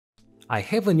I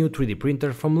have a new 3D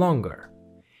printer from Longer.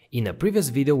 In a previous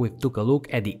video we took a look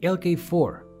at the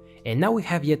LK4, and now we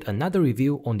have yet another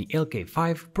review on the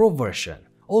LK5 Pro version,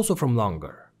 also from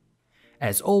Longer.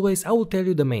 As always, I will tell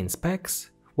you the main specs,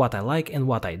 what I like and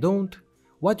what I don't,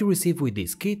 what you receive with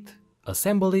this kit,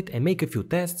 assemble it and make a few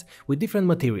tests with different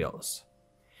materials.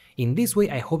 In this way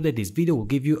I hope that this video will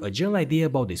give you a general idea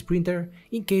about this printer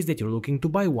in case that you're looking to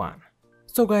buy one.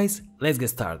 So guys, let's get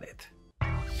started.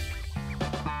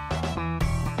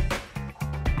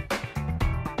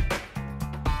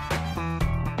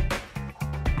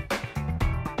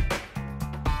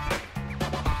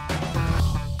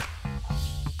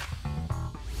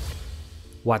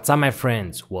 What's up my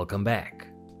friends, welcome back.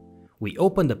 We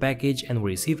open the package and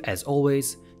we receive as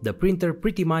always the printer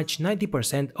pretty much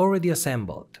 90% already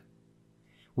assembled.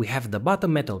 We have the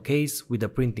bottom metal case with the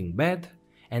printing bed,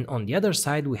 and on the other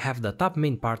side we have the top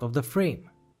main part of the frame.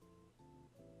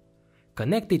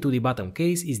 Connected to the bottom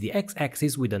case is the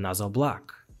X-axis with the nozzle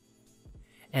block.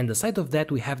 And the side of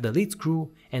that we have the lead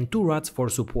screw and two rods for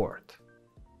support.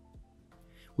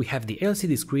 We have the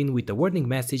LCD screen with the warning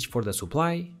message for the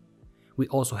supply. We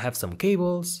also have some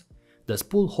cables, the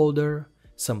spool holder,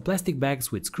 some plastic bags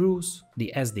with screws,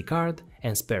 the SD card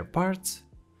and spare parts,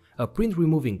 a print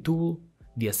removing tool,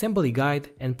 the assembly guide,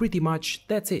 and pretty much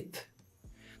that's it.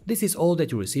 This is all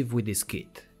that you receive with this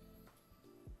kit.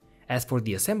 As for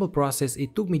the assemble process,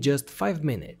 it took me just 5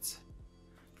 minutes.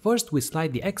 First we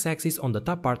slide the X-axis on the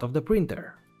top part of the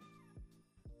printer.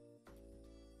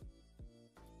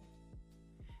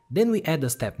 Then we add the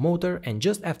step motor, and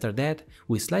just after that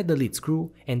we slide the lead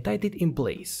screw and tighten it in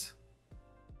place.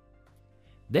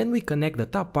 Then we connect the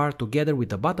top part together with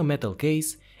the bottom metal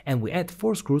case and we add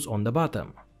 4 screws on the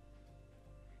bottom.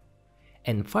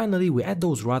 And finally we add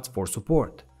those rods for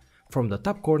support, from the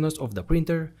top corners of the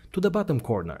printer to the bottom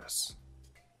corners.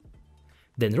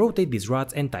 Then rotate these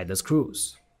rods and tie the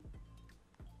screws.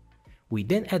 We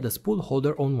then add the spool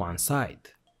holder on one side.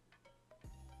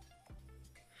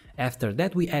 After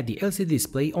that we add the LCD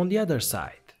display on the other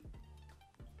side.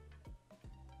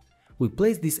 We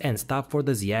place this end stop for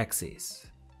the Z-axis.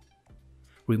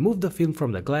 Remove the film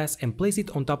from the glass and place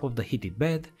it on top of the heated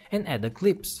bed and add the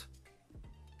clips.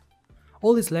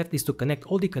 All is left is to connect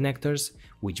all the connectors,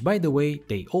 which by the way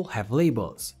they all have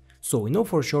labels, so we know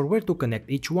for sure where to connect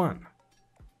each one.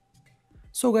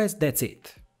 So guys, that's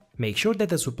it. Make sure that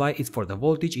the supply is for the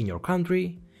voltage in your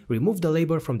country, remove the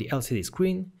label from the LCD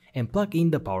screen and plug in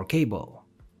the power cable.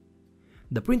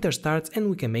 The printer starts and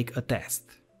we can make a test.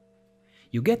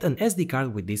 You get an SD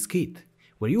card with this kit,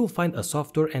 where you will find a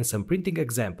software and some printing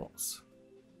examples.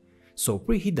 So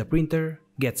preheat the printer,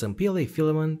 get some PLA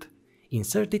filament,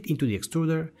 insert it into the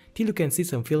extruder till you can see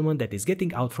some filament that is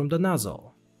getting out from the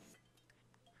nozzle.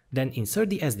 Then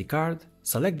insert the SD card,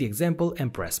 select the example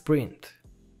and press print.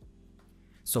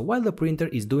 So while the printer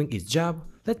is doing its job,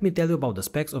 let me tell you about the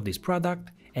specs of this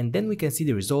product, and then we can see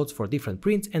the results for different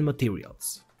prints and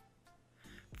materials.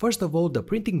 First of all, the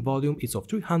printing volume is of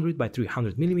 300 by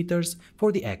 300 mm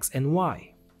for the X and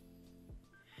Y.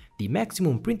 The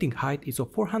maximum printing height is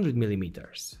of 400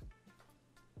 mm.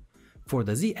 For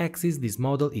the Z-axis, this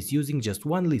model is using just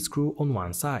one lead screw on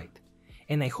one side,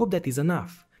 and I hope that is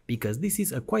enough, because this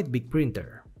is a quite big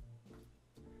printer.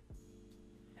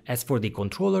 As for the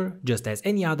controller, just as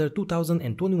any other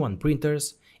 2021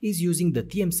 printers, is using the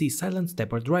TMC silent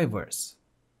stepper drivers.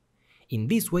 In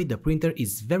this way the printer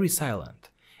is very silent,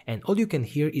 and all you can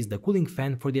hear is the cooling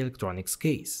fan for the electronics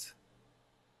case.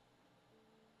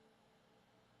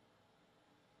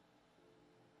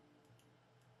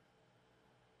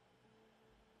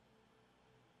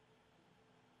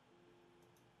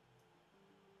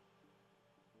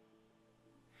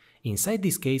 Inside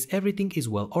this case everything is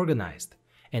well organized,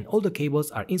 and all the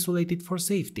cables are insulated for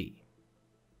safety.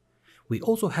 We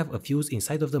also have a fuse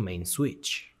inside of the main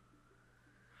switch.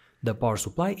 The power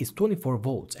supply is 24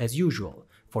 volts as usual,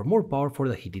 for more power for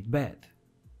the heated bed.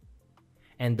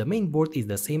 And the main board is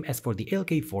the same as for the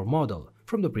LK4 model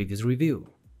from the previous review.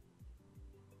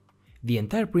 The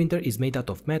entire printer is made out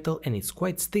of metal and it's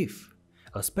quite stiff,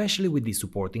 especially with the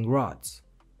supporting rods.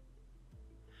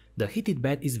 The heated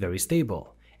bed is very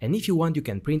stable, and if you want you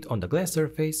can print on the glass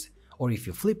surface, or if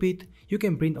you flip it, you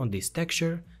can print on this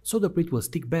texture, so the print will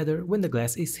stick better when the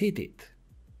glass is heated.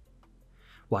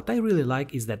 What I really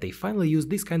like is that they finally use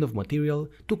this kind of material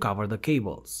to cover the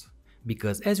cables,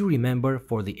 because as you remember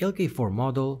for the LK4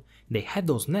 model, they had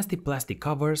those nasty plastic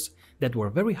covers that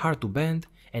were very hard to bend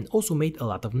and also made a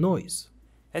lot of noise.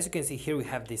 As you can see here we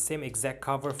have the same exact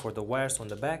cover for the wires on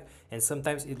the back, and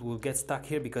sometimes it will get stuck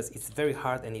here because it's very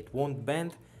hard and it won't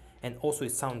bend, and also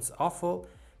it sounds awful.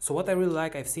 So what I really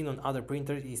like I've seen on other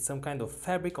printers is some kind of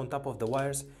fabric on top of the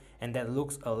wires, and that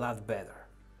looks a lot better.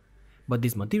 But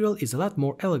this material is a lot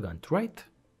more elegant, right?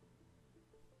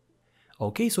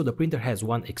 Okay, so the printer has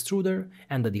one extruder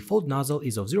and the default nozzle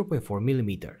is of 0.4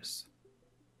 mm.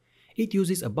 It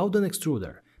uses a Bowden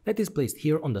extruder that is placed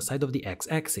here on the side of the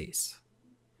x-axis.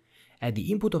 At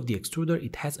the input of the extruder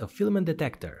it has a filament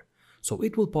detector, so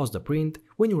it will pause the print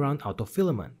when you run out of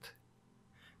filament.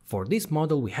 For this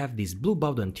model we have this blue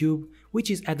Bowden tube, which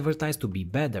is advertised to be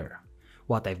better.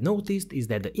 What I've noticed is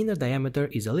that the inner diameter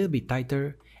is a little bit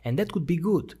tighter, and that could be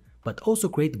good, but also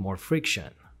create more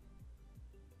friction.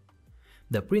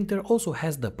 The printer also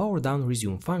has the power down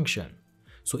resume function,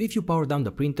 so if you power down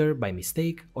the printer by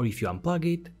mistake or if you unplug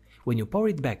it, when you power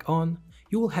it back on,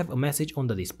 you will have a message on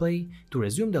the display to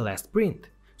resume the last print,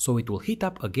 so it will heat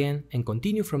up again and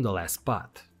continue from the last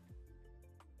spot.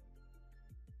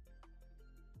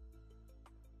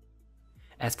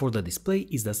 As for the display,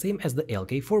 is the same as the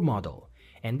LK4 model,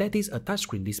 and that is a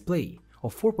touchscreen display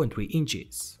of 4.3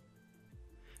 inches.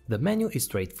 The menu is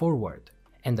straightforward,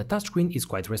 and the touchscreen is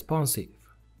quite responsive.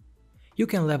 You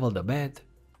can level the bed,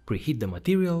 preheat the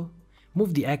material,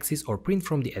 move the axis or print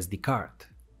from the SD card.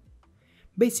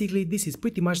 Basically, this is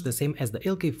pretty much the same as the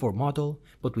LK4 model,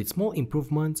 but with small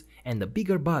improvements and a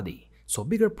bigger body, so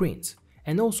bigger prints,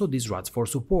 and also these rods for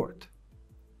support.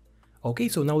 Okay,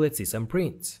 so now let's see some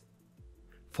prints.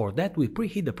 For that we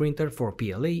preheat the printer for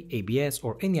PLA, ABS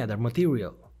or any other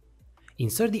material.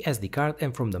 Insert the SD card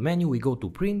and from the menu we go to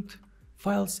Print,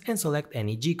 Files and select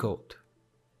any G-code.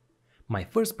 My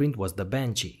first print was the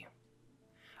Banshee.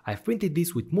 I've printed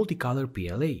this with multicolor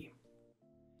PLA.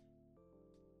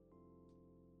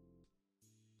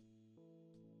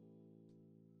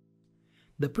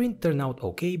 The print turned out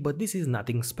okay, but this is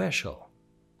nothing special.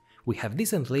 We have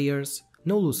decent layers,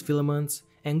 no loose filaments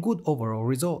and good overall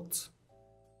results.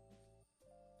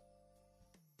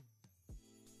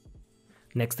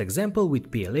 Next example with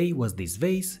PLA was this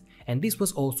vase, and this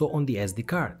was also on the SD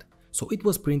card, so it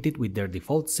was printed with their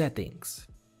default settings.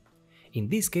 In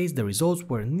this case the results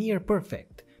were near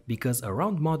perfect, because a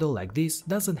round model like this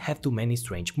doesn't have too many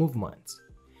strange movements,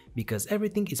 because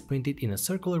everything is printed in a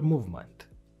circular movement.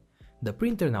 The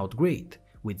print turned out great,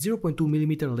 with 0.2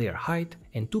 mm layer height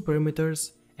and 2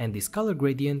 perimeters, and this color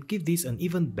gradient gives this an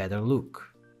even better look.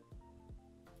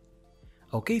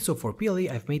 Okay, so for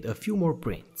PLA I've made a few more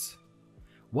prints.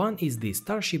 One is this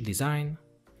starship design,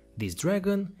 this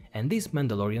dragon and this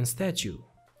Mandalorian statue.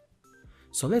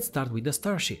 So let's start with the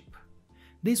starship.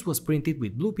 This was printed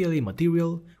with blue PLA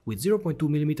material with 0.2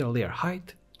 mm layer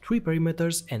height, 3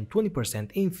 perimeters and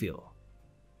 20% infill.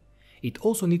 It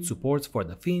also needs supports for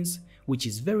the fins, which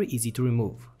is very easy to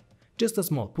remove. Just a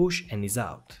small push and is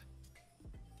out.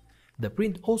 The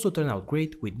print also turned out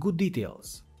great with good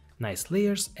details, nice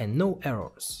layers and no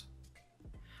errors.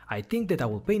 I think that I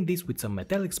will paint this with some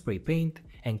metallic spray paint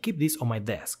and keep this on my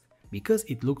desk, because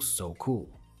it looks so cool.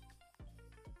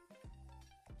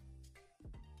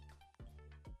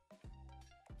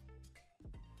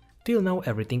 Till now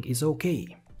everything is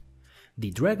okay.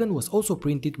 The dragon was also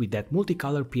printed with that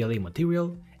multicolor PLA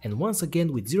material and once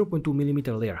again with 0.2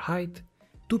 mm layer height,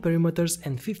 2 perimeters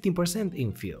and 15%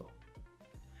 infill.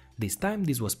 This time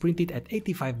this was printed at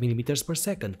 85 mm per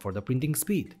second for the printing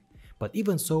speed, but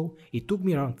even so it took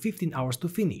me around 15 hours to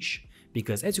finish,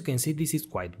 because as you can see this is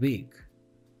quite big.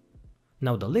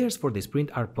 Now the layers for this print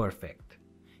are perfect.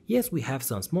 Yes, we have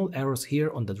some small errors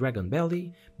here on the dragon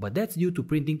belly, but that's due to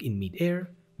printing in mid-air,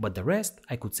 but the rest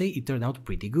I could say it turned out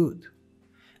pretty good.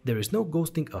 There is no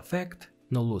ghosting effect,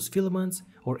 no loose filaments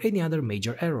or any other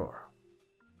major error.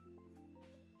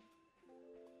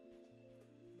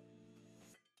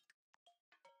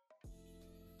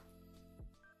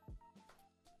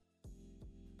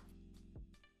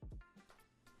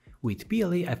 With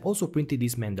PLA I've also printed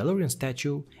this Mandalorian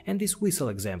statue and this whistle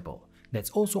example, that's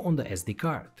also on the SD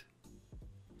card.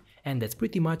 And that's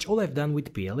pretty much all I've done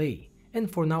with PLA,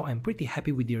 and for now I'm pretty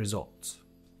happy with the results.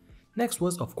 Next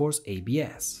was of course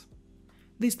ABS.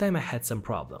 This time I had some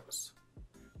problems.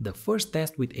 The first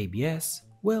test with ABS,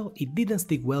 well, it didn't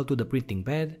stick well to the printing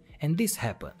bed and this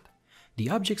happened. The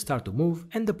object started to move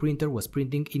and the printer was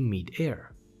printing in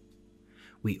mid-air.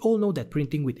 We all know that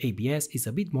printing with ABS is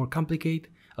a bit more complicated,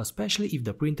 especially if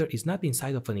the printer is not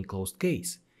inside of an enclosed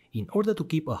case, in order to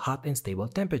keep a hot and stable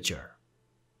temperature.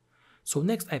 So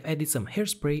next I've added some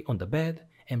hairspray on the bed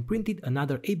and printed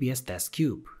another ABS test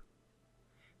cube.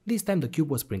 This time the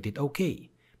cube was printed okay,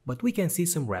 but we can see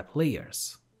some wrap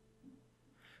layers.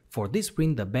 For this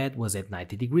print the bed was at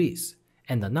 90 degrees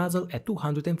and the nozzle at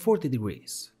 240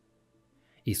 degrees.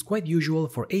 It's quite usual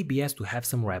for ABS to have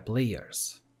some wrap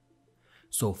layers.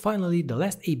 So finally the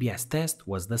last ABS test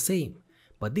was the same,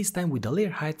 but this time with the layer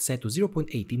height set to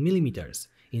 0.18mm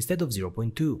instead of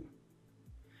 0.2.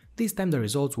 This time the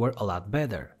results were a lot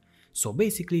better, so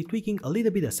basically tweaking a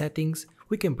little bit the settings,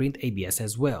 we can print ABS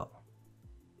as well.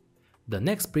 The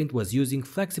next print was using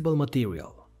flexible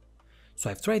material. So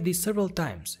I've tried this several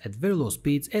times at very low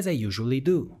speeds as I usually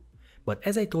do. But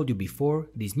as I told you before,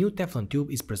 this new Teflon tube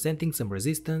is presenting some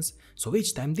resistance, so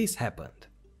each time this happened.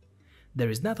 There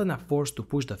is not enough force to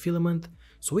push the filament,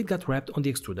 so it got wrapped on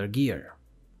the extruder gear.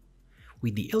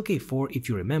 With the LK4, if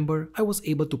you remember, I was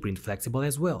able to print flexible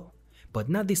as well, but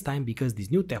not this time because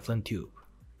this new Teflon tube.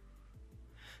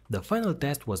 The final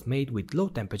test was made with low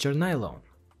temperature nylon.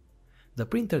 The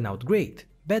print turned out great,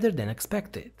 better than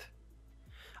expected.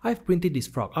 I've printed this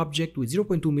frog object with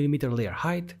 0.2mm layer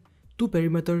height, 2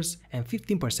 perimeters and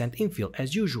 15% infill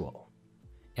as usual.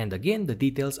 And again the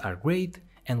details are great,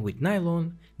 and with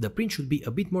nylon, the print should be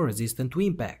a bit more resistant to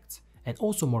impacts, and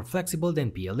also more flexible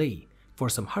than PLA, for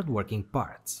some hard-working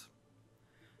parts.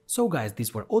 So guys,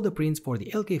 these were all the prints for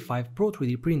the LK5 Pro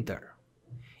 3D printer.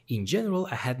 In general,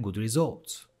 I had good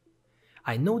results.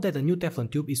 I know that the new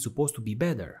Teflon tube is supposed to be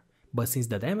better, but since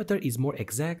the diameter is more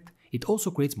exact, it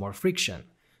also creates more friction,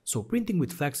 so printing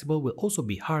with flexible will also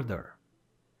be harder.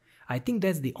 I think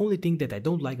that's the only thing that I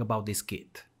don't like about this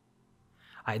kit.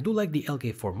 I do like the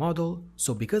LK4 model,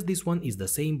 so because this one is the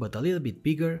same but a little bit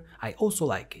bigger, I also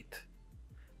like it.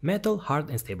 Metal, hard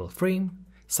and stable frame,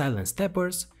 silent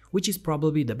steppers, which is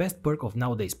probably the best perk of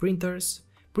nowadays printers,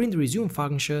 print resume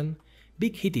function,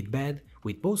 big heated bed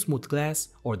with both smooth glass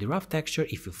or the rough texture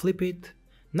if you flip it,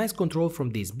 nice control from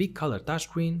this big color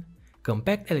touchscreen,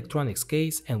 compact electronics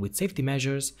case and with safety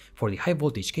measures for the high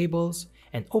voltage cables,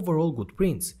 and overall good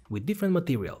prints with different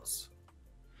materials.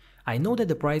 I know that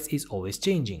the price is always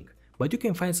changing, but you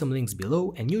can find some links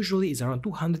below and usually is around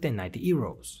 290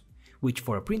 euros, which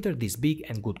for a printer this big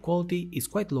and good quality is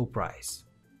quite low price.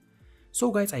 So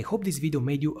guys, I hope this video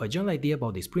made you a general idea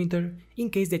about this printer in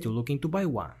case that you're looking to buy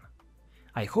one.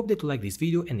 I hope that you like this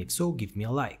video, and if so, give me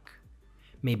a like.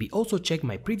 Maybe also check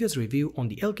my previous review on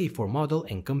the LK4 model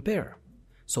and compare.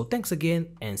 So thanks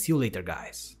again and see you later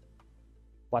guys.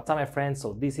 What's up my friends,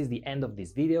 so this is the end of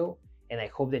this video and I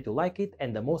hope that you like it,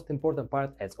 and the most important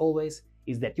part as always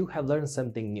is that you have learned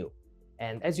something new.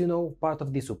 And as you know, part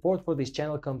of the support for this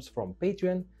channel comes from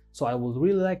Patreon, so I would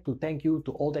really like to thank you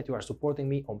to all that you are supporting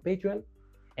me on Patreon.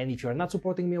 And if you are not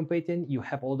supporting me on Patreon, you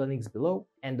have all the links below,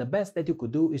 and the best that you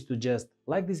could do is to just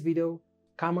like this video,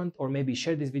 comment or maybe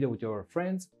share this video with your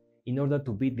friends in order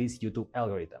to beat this YouTube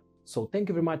algorithm. So thank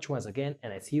you very much once again,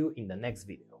 and I see you in the next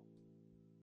video.